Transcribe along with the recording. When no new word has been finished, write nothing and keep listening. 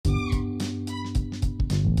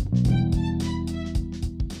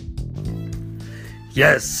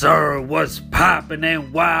Yes, sir. What's poppin'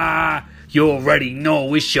 and why? You already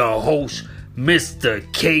know it's your host, Mr.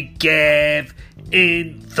 K Gav,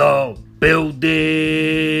 in the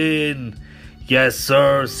building. Yes,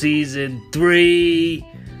 sir. Season 3.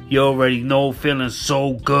 You already know, feeling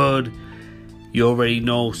so good. You already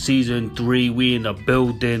know, Season 3. We in the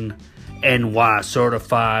building. NY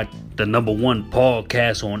certified. The #1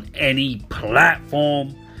 podcast on any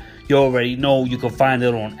platform. You already know you can find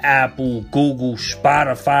it on Apple, Google,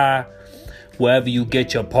 Spotify, wherever you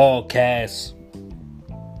get your podcasts.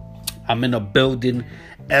 I'm in the building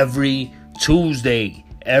every Tuesday.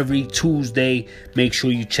 Make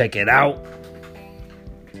sure you check it out.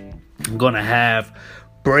 I'm going to have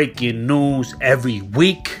breaking news every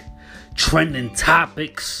week, trending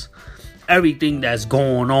topics, everything that's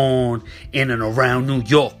going on in and around New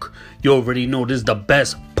York. You already know this is the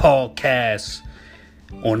best podcast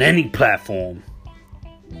on any platform.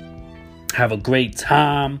 Have a great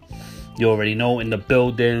time. You already know, in the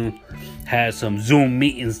building. Had some Zoom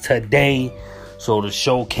meetings today, so the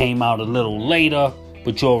show came out a little later.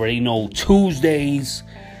 But you already know, Tuesdays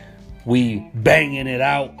we banging it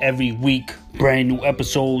out every week. Brand new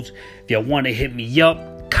episodes. If you want to hit me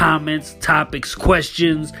up, comments, topics,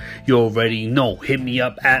 questions, you already know. Hit me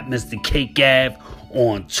up at Mr. K Gav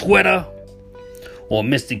on Twitter, or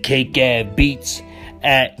Mr. K Gav Beats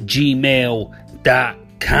at gmail.com.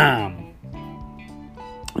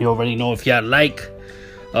 You already know, if y'all like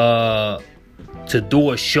to do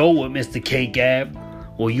a show with Mr. K Gav,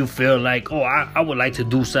 or you feel like, I would like to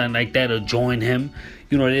do something like that, or join him.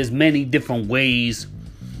 You know, there's many different ways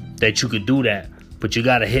that you could do that, but you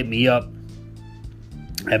gotta hit me up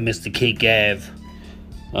at Mr. K Gav,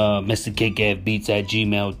 Mr. K Gav Beats at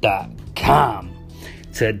gmail.com.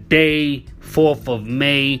 Today, 4th of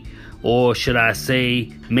May, or should I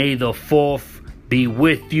say, May the 4th be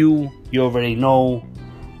with you. You already know,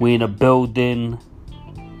 we in a building.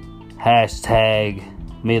 Hashtag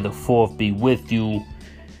May the 4th be with you,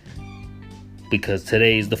 because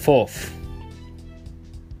today is the 4th.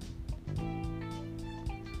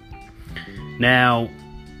 Now,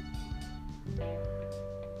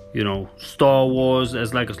 you know, Star Wars,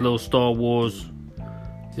 as like a little Star Wars,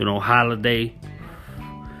 you know, holiday.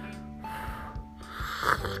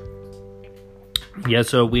 Yes,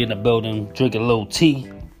 sir, we in the building, drinking a little tea.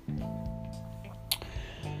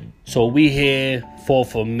 So we here,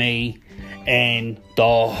 4th of May, and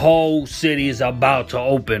the whole city is about to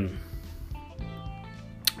open.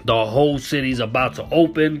 The whole city is about to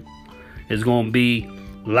open. There's going to be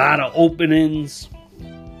a lot of openings.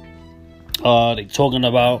 They're talking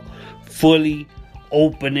about fully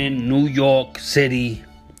opening New York City,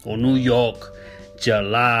 or New York,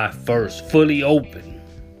 July 1st. Fully open.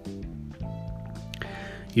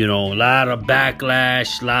 You know, a lot of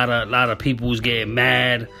backlash, a lot of people who's getting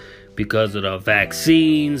mad because of the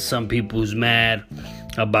vaccines. Some people's mad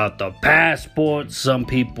about the passports. Some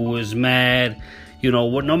people is mad. You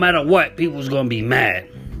know, no matter what, people's gonna be mad.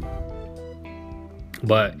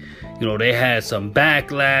 But, you know, they had some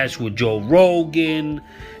backlash with Joe Rogan,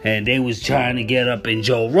 and they was trying to get up in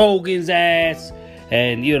Joe Rogan's ass.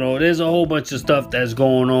 And, you know, there's a whole bunch of stuff that's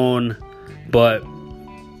going on. But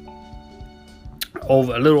a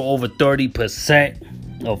little over 30%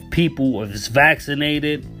 of people is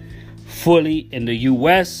vaccinated fully in the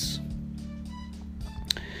U.S.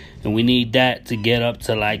 And we need that to get up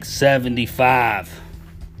to like 70 or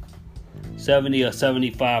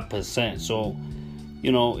 75%. So,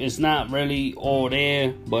 you know, it's not really all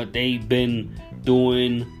there, but they've been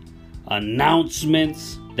doing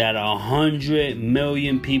announcements that 100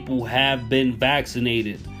 million people have been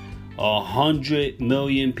vaccinated. 100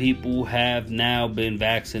 million people have now been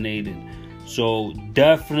vaccinated. So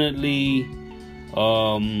definitely, you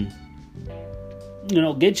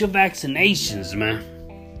know, get your vaccinations, man.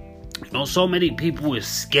 You know, so many people are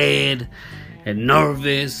scared and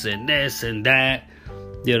nervous and this and that.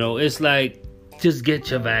 You know, it's like, just get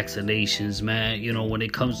your vaccinations, man. You know, when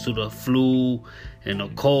it comes to the flu and the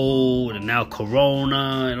cold and now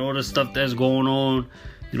corona and all the stuff that's going on,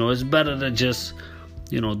 you know, it's better to just,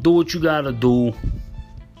 you know, do what you gotta do.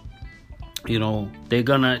 You know, they're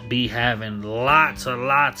gonna be having lots of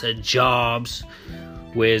jobs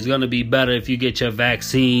where it's gonna be better if you get your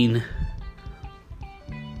vaccine.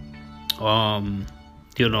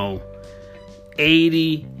 You know,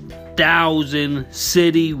 80,000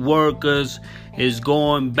 city workers is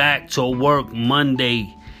going back to work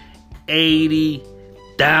Monday.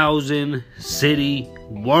 80,000 city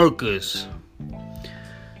workers.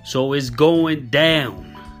 So it's going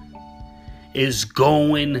down. It's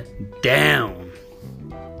going down.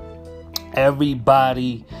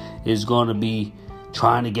 Everybody is going to be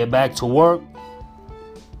trying to get back to work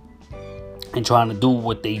and trying to do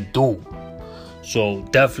what they do. So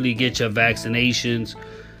definitely get your vaccinations.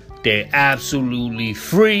 They're absolutely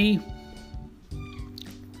free.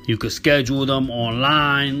 You can schedule them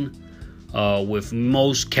online with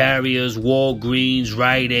most carriers, Walgreens,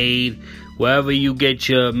 Rite Aid, wherever you get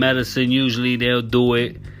your medicine. Usually they'll do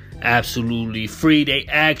it absolutely free. They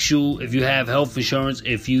ask you if you have health insurance.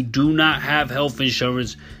 If you do not have health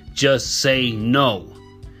insurance, just say no.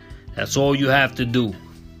 That's all you have to do.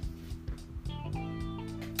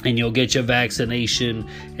 And you'll get your vaccination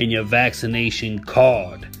and your vaccination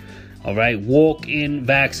card. All right. Walk-in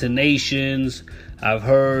vaccinations, I've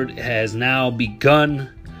heard, has now begun.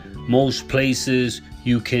 Most places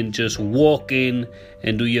you can just walk in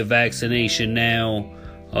and do your vaccination now.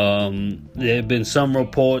 There have been some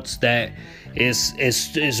reports that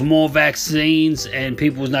it's more vaccines and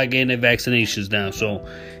people's not getting their vaccinations now. So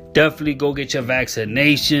definitely go get your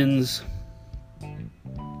vaccinations.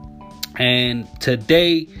 And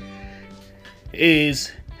today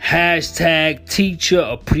is hashtag Teacher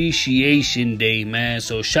Appreciation Day, man.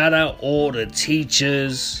 So shout out all the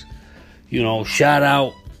teachers. Shout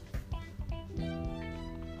out,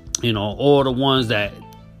 all the ones that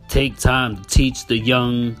take time to teach the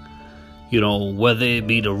young, whether it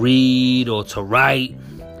be to read or to write,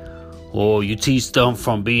 or you teach them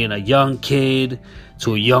from being a young kid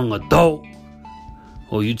to a young adult,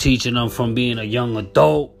 or you teaching them from being a young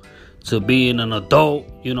adult to being an adult,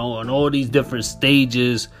 and all these different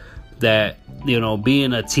stages that,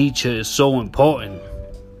 being a teacher is so important.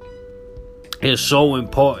 It's so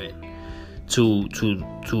important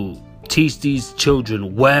to teach these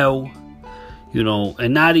children well,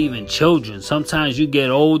 and not even children. Sometimes you get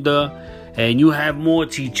older and you have more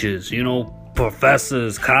teachers,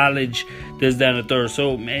 professors, college, this, that, and the third.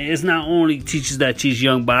 So, man, it's not only teachers that teach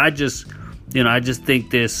young, but I just think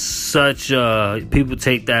there's such, people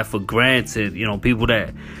take that for granted, people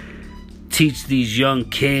that teach these young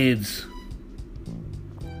kids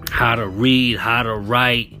how to read, how to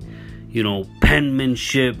write,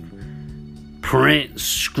 penmanship, print,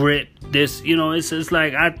 script, this, it's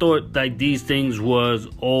like, I thought like these things was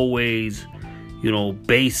always,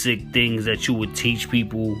 basic things that you would teach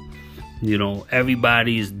people.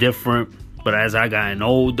 Everybody is different, but as I gotten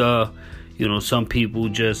older, some people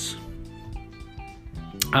just,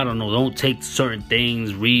 I don't know, don't take certain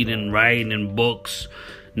things, reading, writing, and books,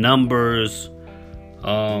 numbers.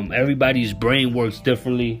 Everybody's brain works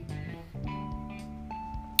differently.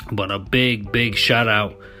 But a big shout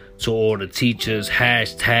out to all the teachers.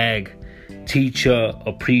 Hashtag Teacher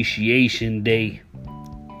Appreciation Day.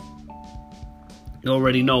 You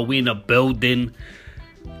already know we in the building.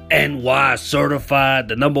 NY certified,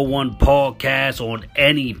 the #1 podcast on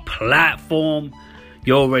any platform.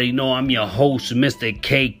 You already know I'm your host, Mr.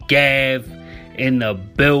 K. Gav, in the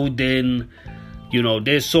building.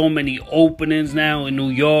 There's so many openings now in New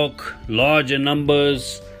York, larger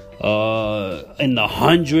numbers, in the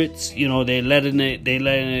hundreds. They're letting it,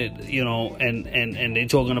 and they're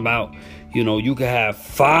talking about, you could have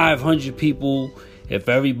 500 people if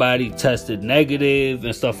everybody tested negative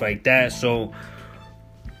and stuff like that. So,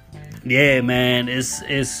 yeah, man, it's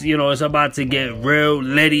about to get real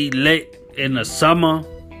lit in the summer.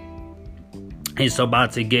 It's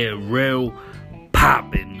about to get real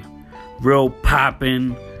popping.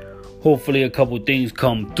 Hopefully a couple things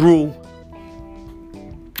come through.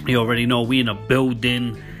 You already know we in a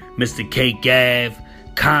building. Mr. K. Gav.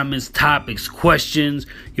 Comments, topics, questions.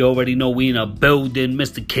 You already know we in a building.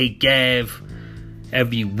 Mr. K. Gav.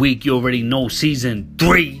 Every week, you already know, season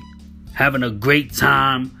 3. Having a great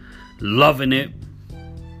time. Loving it.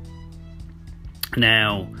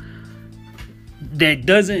 Now, there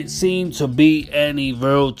doesn't seem to be any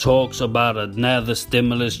real talks about another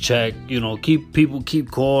stimulus check. People keep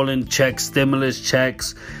calling checks stimulus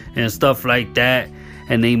checks and stuff like that.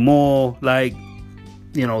 And they more like,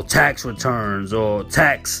 tax returns or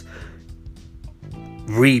tax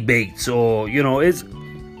rebates, or, it's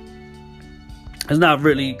not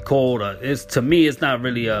really called to me, it's not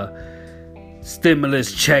really a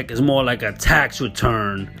stimulus check. It's more like a tax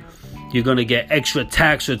return. You're going to get extra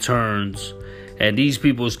tax returns. And these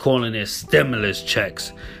people is calling it stimulus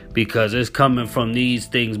checks because it's coming from these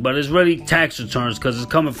things. But it's really tax returns because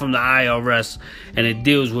it's coming from the IRS. And it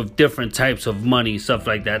deals with different types of money, stuff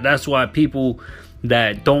like that. That's why people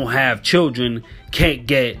that don't have children can't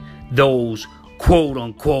get those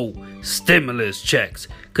quote-unquote stimulus checks.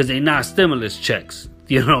 Because they're not stimulus checks.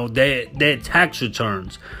 They're tax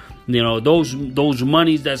returns. You know, those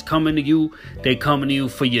monies that's coming to you, they coming to you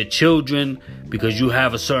for your children, because you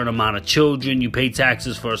have a certain amount of children. You pay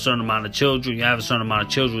taxes for a certain amount of children. You have a certain amount of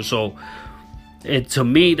children. So to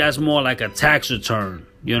me, that's more like a tax return.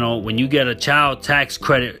 You know, when you get a child tax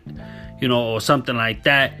credit, you know, or something like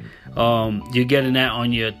that, you're getting that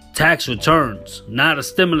on your tax returns, not a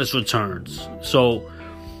stimulus returns. So,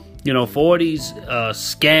 you know, for all these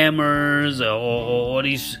scammers or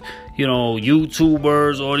these, you know,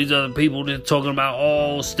 YouTubers, all these other people that are talking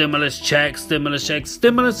about, stimulus checks.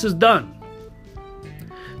 Stimulus is done.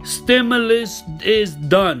 Stimulus is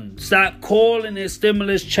done. Stop calling it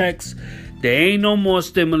stimulus checks. There ain't no more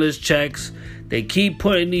stimulus checks. They keep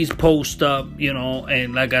putting these posts up, you know,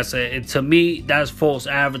 and like I said, to me, that's false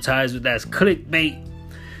advertising. That's clickbait,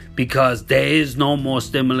 because there is no more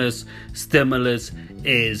stimulus. Stimulus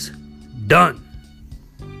is done.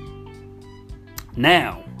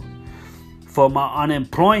 Now, for my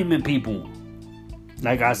unemployment people,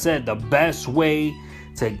 like I said, the best way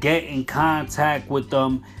to get in contact with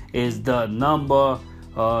them is the number,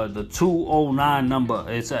 the 209 number.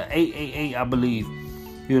 It's a 888, I believe.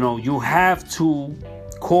 You know, you have to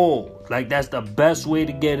call. Like, that's the best way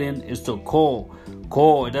to get in, is to call.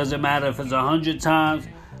 Call. It doesn't matter if it's 100 times.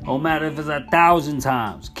 No matter if it's 1,000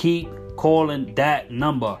 times. Keep calling that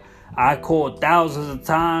number. I called thousands of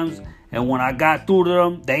times, and when I got through to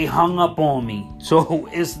them, they hung up on me. So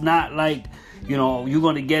it's not like, you know, you're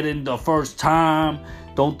going to get in the first time.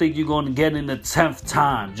 Don't think you're going to get in the 10th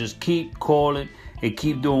time. Just keep calling and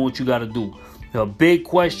keep doing what you got to do. The big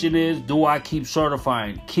question is, do I keep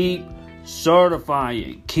certifying? Keep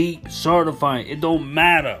certifying. Keep certifying. It don't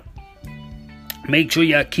matter. Make sure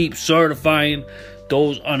y'all keep certifying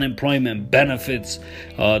those unemployment benefits.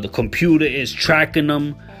 The computer is tracking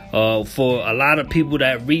them. For a lot of people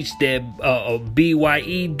that reach their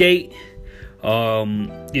BYE date,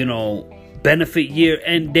 you know, benefit year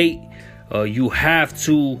end date, you have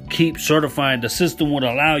to keep certifying. The system would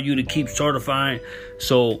allow you to keep certifying.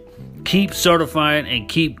 So keep certifying and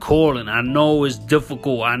keep calling. I know it's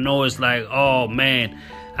difficult. I know it's like, oh man,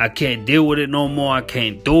 I can't deal with it no more. I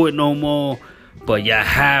can't do it no more. But you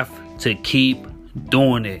have to keep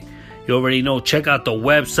doing it. You already know. Check out the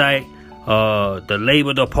website, the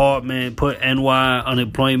Labor Department. Put NY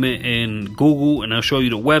unemployment in Google and I'll show you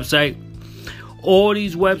the website. All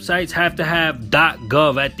these websites have to have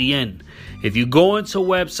 .gov at the end. If you go into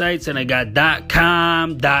websites and they got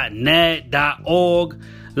 .com, .net, .org,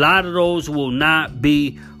 a lot of those will not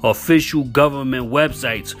be official government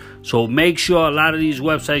websites. So make sure a lot of these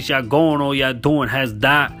websites y'all going or y'all doing has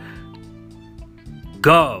 .gov.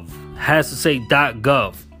 Has to say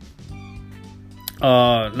 .gov.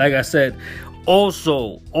 Like I said,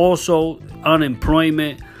 also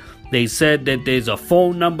unemployment. They said that there's a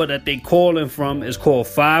phone number that they calling from. It's called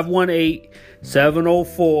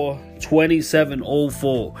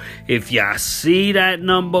 518-704-2704. If y'all see that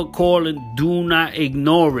number calling, do not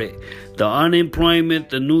ignore it. The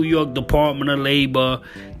unemployment, the New York Department of Labor,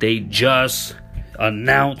 they just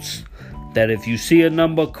announced that if you see a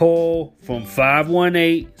number, call from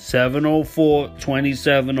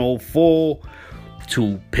 518-704-2704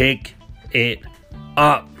 to pick it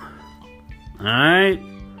up. All right.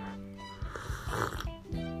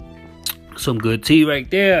 Some good tea right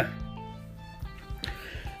there.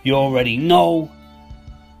 You already know.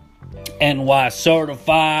 NY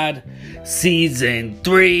Certified Season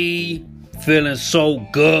 3. Feeling so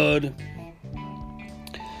good.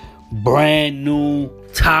 Brand new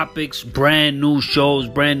topics, brand new shows,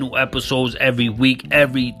 brand new episodes every week,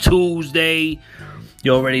 every Tuesday.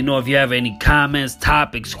 You already know. If you have any comments,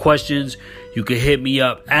 topics, questions, you can hit me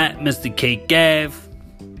up at Mr. Cake Gav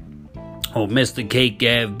or Mr. Cake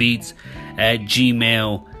Gav Beats at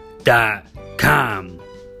gmail.com.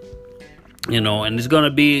 You know, and there's going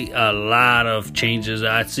to be a lot of changes.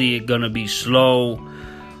 I see it going to be slow.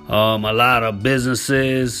 A lot of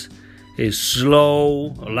businesses is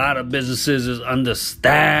slow. A lot of businesses is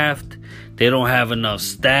understaffed. They don't have enough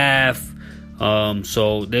staff.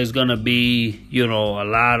 So there's going to be, you know, a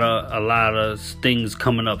lot of things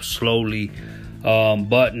coming up slowly.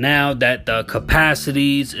 But now that the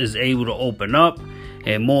capacities is able to open up,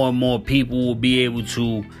 and more people will be able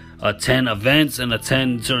to attend events and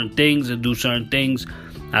attend certain things and do certain things,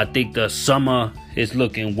 I think the summer is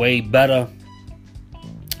looking way better.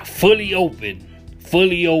 Fully open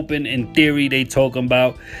in theory. They talking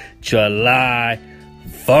about July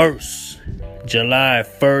 1st.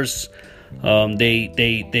 They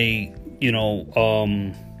you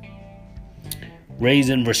know,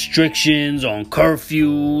 raising restrictions on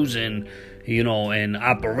curfews and, you know, and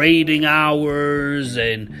operating hours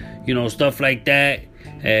and, you know, stuff like that.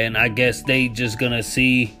 And I guess they just gonna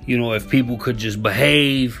see, if people could just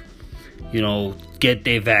behave, get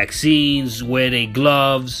their vaccines, wear their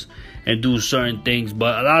gloves, and do certain things.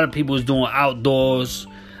 But a lot of people is doing outdoor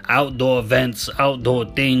events, outdoor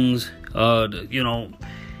things.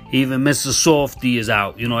 Even Mr. Softy is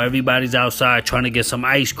out. Everybody's outside trying to get some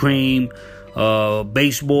ice cream.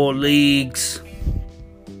 Baseball leagues.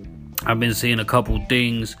 I've been seeing a couple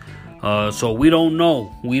things. So we don't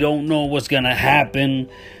know. We don't know what's going to happen.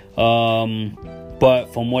 But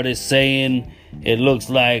from what it's saying, it looks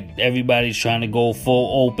like everybody's trying to go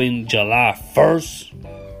full open July 1st.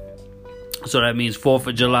 So that means 4th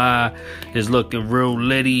of July is looking real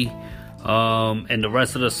litty. And the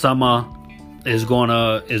rest of the summer is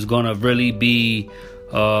gonna really be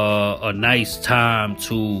a nice time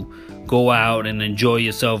to go out and enjoy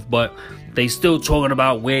yourself. But they still talking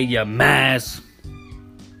about wear your mask,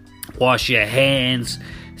 wash your hands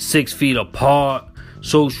 6 feet apart,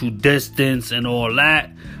 social distance, and all that.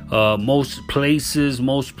 Most places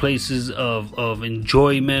of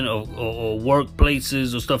enjoyment or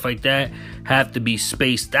workplaces or stuff like that have to be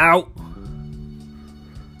spaced out.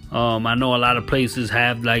 I know a lot of places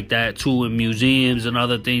have like that too, in museums and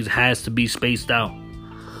other things, has to be spaced out.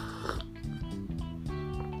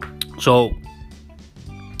 So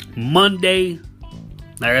Monday,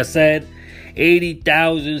 like I said,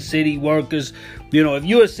 80,000 city workers. If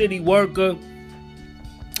you're a city worker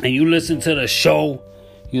and you listen to the show,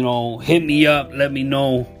 hit me up, let me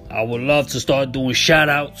know. I would love to start doing shout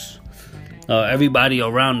outs. Everybody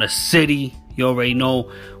around the city, you already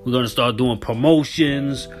know, we're going to start doing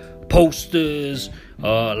promotions, posters,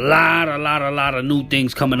 a lot of new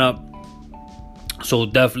things coming up. So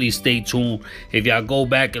definitely stay tuned. If y'all go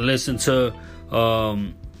back and listen to,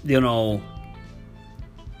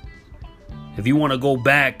 if you want to go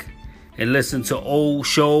back and listen to old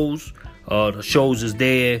shows, the shows is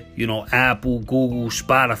there, Apple, Google,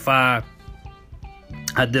 Spotify.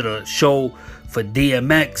 I did a show for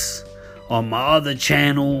DMX on my other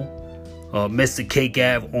channel, Mr. Cake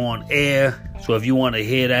Ave on air. So if you want to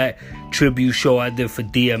hear that tribute show I did for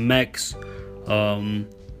DMX,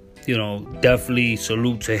 definitely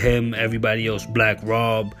salute to him, everybody else, Black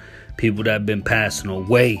Rob, people that have been passing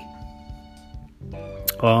away.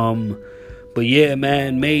 But yeah,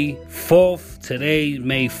 man, May 4th, today,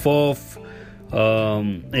 May 4th,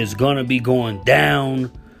 is gonna be going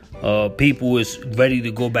down. People is ready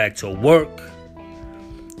to go back to work.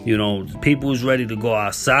 People is ready to go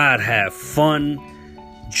outside, have fun,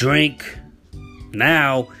 drink.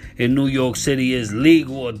 Now, in New York City, is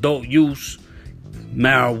legal adult use,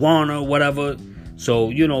 marijuana, whatever.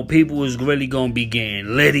 So, people is really gonna be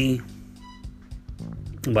getting litty.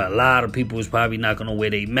 But a lot of people is probably not gonna wear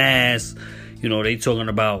their masks. They talking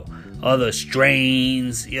about other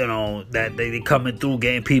strains, that they coming through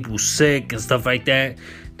getting people sick and stuff like that.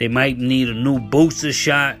 They might need a new booster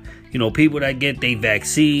shot. People that get their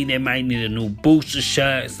vaccine, they might need a new booster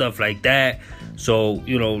shot, stuff like that. So,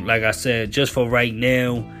 like I said, just for right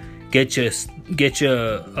now, get your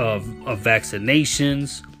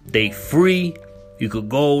vaccinations. They free. You could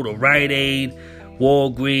go to Rite Aid,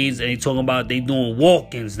 Walgreens, and they talking about they doing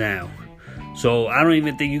walk-ins now. So I don't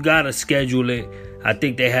even think you gotta schedule it. I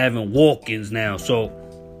think they're having walk-ins now. So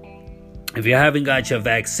if you haven't got your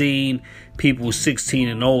vaccine, people 16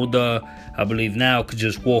 and older, I believe now could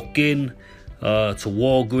just walk in to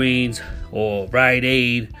Walgreens or Rite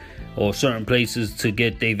Aid or certain places to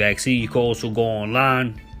get their vaccine. You can also go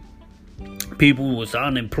online. People with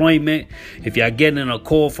unemployment, if y'all getting a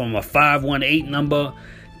call from a 518 number,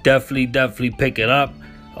 definitely pick it up.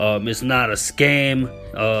 It's not a scam.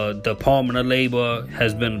 Department of Labor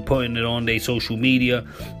has been putting it on their social media.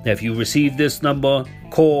 If you receive this number,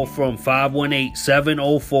 call from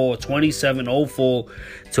 518-704-2704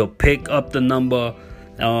 to pick up the number.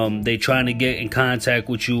 They trying to get in contact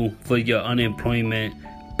with you for your unemployment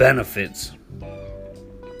benefits.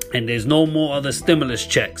 And there's no more other stimulus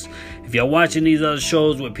checks. If you're watching these other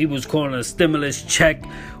shows where people's calling a stimulus check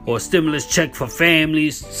or stimulus check for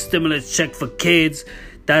families, stimulus check for kids,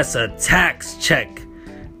 that's a tax check.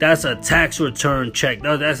 That's a tax return check.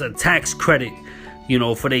 That's a tax credit,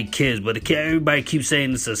 for their kids. But everybody keeps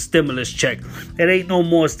saying it's a stimulus check. There ain't no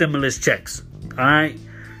more stimulus checks. All right?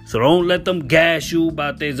 So don't let them gas you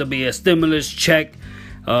about there's going to be a stimulus check.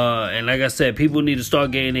 And like I said, people need to start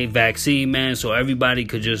getting a vaccine, man, so everybody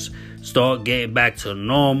could just start getting back to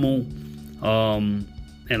normal. And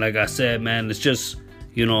like I said, man, it's just,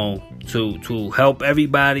 to help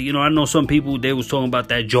everybody. I know some people, they was talking about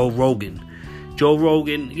that Joe Rogan, I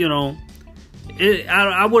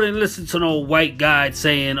wouldn't listen to no white guy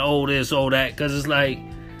saying, oh, this, oh, that, because it's like,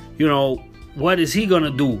 what is he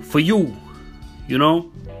gonna do for you? You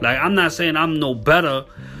know, like, I'm not saying I'm no better,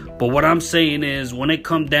 but what I'm saying is, when it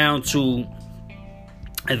comes down to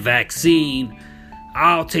a vaccine,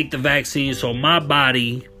 I'll take the vaccine so my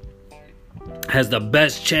body has the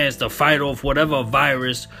best chance to fight off whatever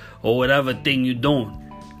virus or whatever thing you're doing.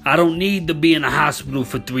 I don't need to be in the hospital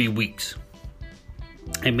for 3 weeks.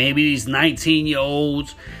 And maybe these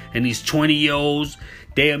 19-year-olds and these 20-year-olds,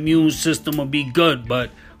 their immune system will be good,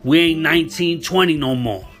 but we ain't 19, 20 no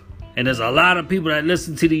more. And there's a lot of people that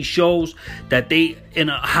listen to these shows that they in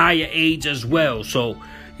a higher age as well. So,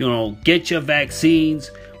 you know, get your vaccines.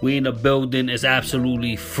 We in the building. It's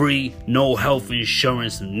absolutely free. No health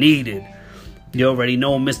insurance needed. You already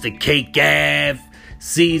know Mr. K Gav,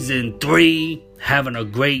 season 3. Having a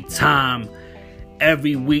great time.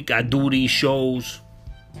 Every week I do these shows.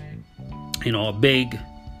 You know, a big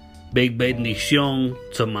bendición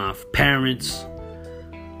to my parents.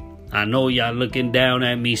 I know y'all looking down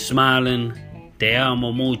at me smiling. Te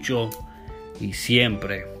amo mucho y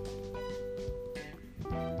siempre.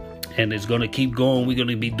 And it's going to keep going. We're going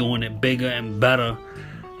to be doing it bigger and better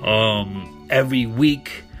every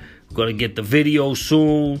week. We're going to get the video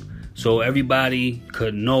soon so everybody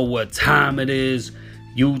could know what time it is.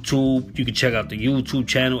 YouTube, you can check out the YouTube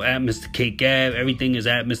channel at Mr. K Gav. Everything is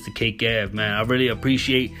at Mr. K Gav, man. I really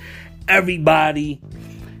appreciate everybody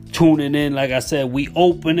tuning in. Like I said, we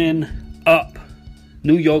opening up.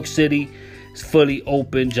 New York City is fully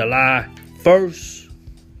open July 1st.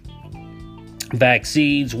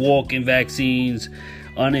 Vaccines, walk-in vaccines,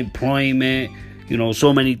 unemployment, you know,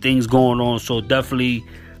 so many things going on. So definitely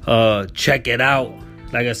check it out.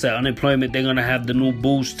 Like I said, unemployment, they're going to have the new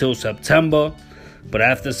boost till September. But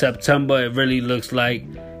after September, it really looks like,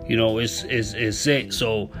 you know, it's it.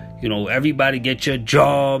 So, you know, everybody get your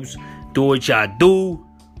jobs. Do what y'all do.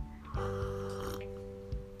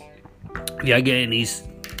 Y'all getting these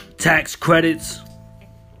tax credits,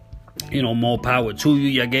 you know, more power to you.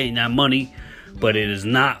 Y'all getting that money, but it is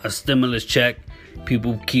not a stimulus check.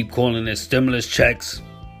 People keep calling it stimulus checks,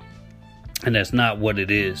 and that's not what it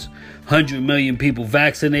is. 100 million people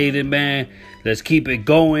vaccinated, man. Let's keep it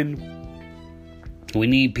going. We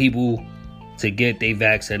need people to get their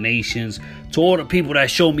vaccinations. To all the people that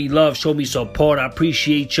show me love, show me support, I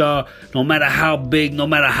appreciate y'all. No matter how big, no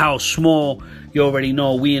matter how small, you already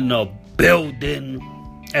know we in the building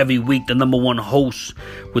every week. The number one host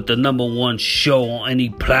with the number one show on any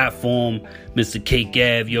platform, Mr. K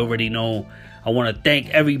Gav. You already know. I want to thank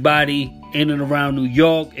everybody in and around New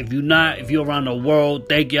York. If you're around the world,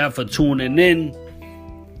 thank y'all for tuning in.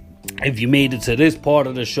 If you made it to this part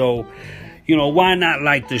of the show, you know, why not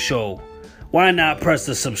like the show? Why not press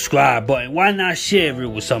the subscribe button? Why not share it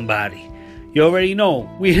with somebody? You already know.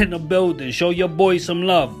 We in the building. Show your boy some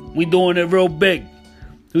love. We doing it real big.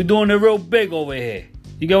 We doing it real big over here.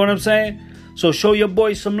 You get what I'm saying? So show your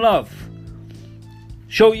boy some love.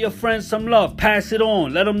 Show your friends some love. Pass it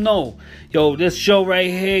on. Let them know. Yo, this show right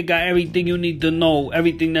here got everything you need to know.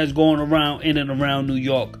 Everything that's going around in and around New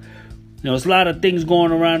York. You know, there's a lot of things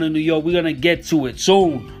going around in New York. We're going to get to it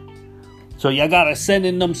soon. So y'all got to send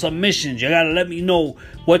in them submissions. Y'all got to let me know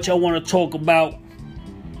what y'all want to talk about.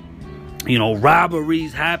 You know,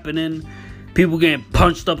 robberies happening. People getting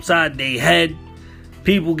punched upside their head.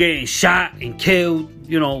 People getting shot and killed.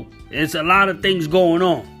 You know, it's a lot of things going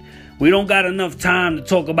on. We don't got enough time to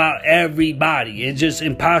talk about everybody. It's just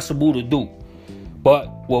impossible to do. But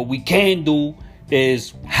what we can do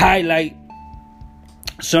is highlight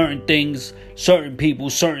certain things, certain people,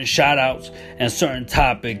 certain shout outs, and certain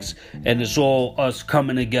topics. And it's all us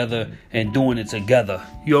coming together and doing it together.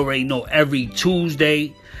 You already know every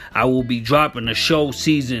Tuesday I will be dropping the show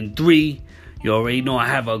season 3. You already know I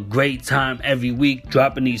have a great time every week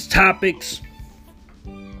dropping these topics.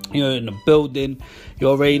 You're in the building. You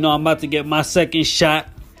already know I'm about to get my second shot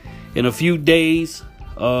in a few days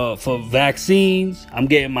for vaccines. I'm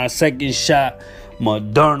getting my second shot,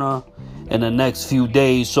 Moderna, in the next few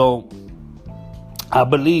days. So I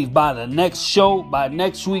believe by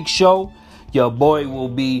next week's show, your boy will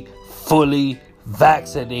be fully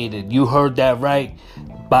vaccinated. You heard that right.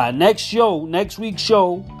 By next week's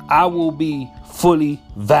show, I will be fully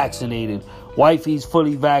vaccinated. Wifey's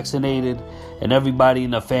fully vaccinated. And everybody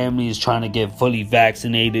in the family is trying to get fully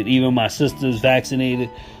vaccinated. Even my sister's vaccinated.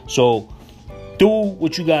 So do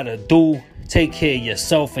what you got to do. Take care of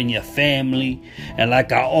yourself and your family. And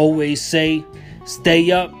like I always say,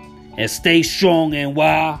 stay up and stay strong. And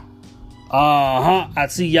I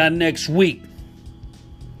see y'all next week.